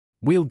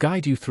We'll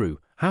guide you through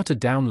how to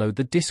download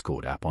the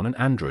Discord app on an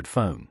Android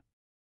phone.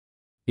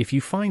 If you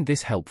find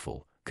this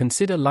helpful,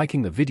 consider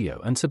liking the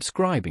video and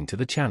subscribing to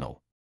the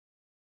channel.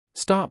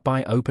 Start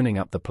by opening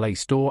up the Play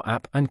Store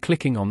app and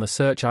clicking on the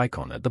search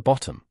icon at the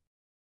bottom.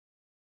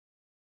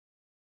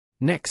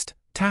 Next,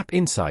 tap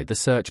inside the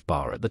search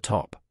bar at the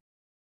top.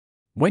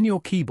 When your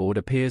keyboard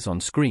appears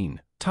on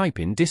screen, type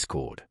in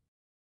Discord.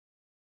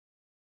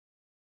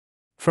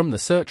 From the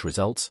search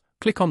results,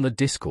 click on the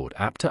Discord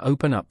app to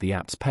open up the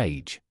app's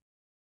page.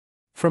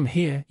 From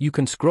here, you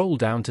can scroll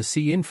down to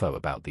see info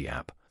about the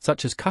app,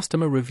 such as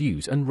customer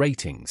reviews and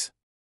ratings.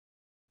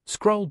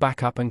 Scroll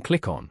back up and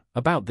click on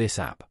About this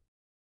app.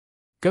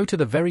 Go to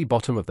the very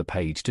bottom of the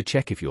page to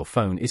check if your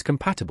phone is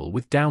compatible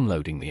with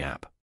downloading the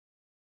app.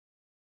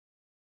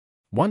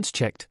 Once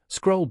checked,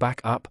 scroll back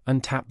up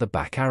and tap the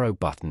back arrow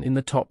button in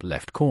the top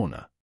left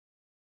corner.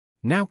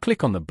 Now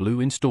click on the blue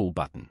Install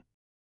button.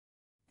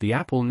 The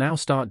app will now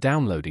start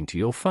downloading to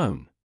your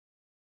phone.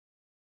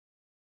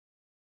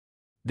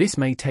 This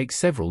may take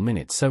several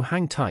minutes, so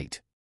hang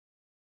tight.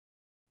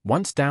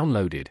 Once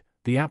downloaded,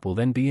 the app will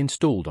then be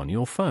installed on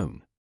your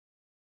phone.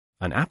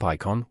 An app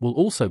icon will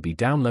also be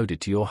downloaded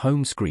to your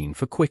home screen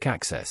for quick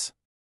access.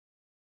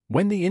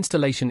 When the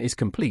installation is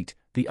complete,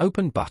 the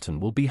Open button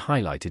will be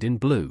highlighted in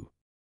blue.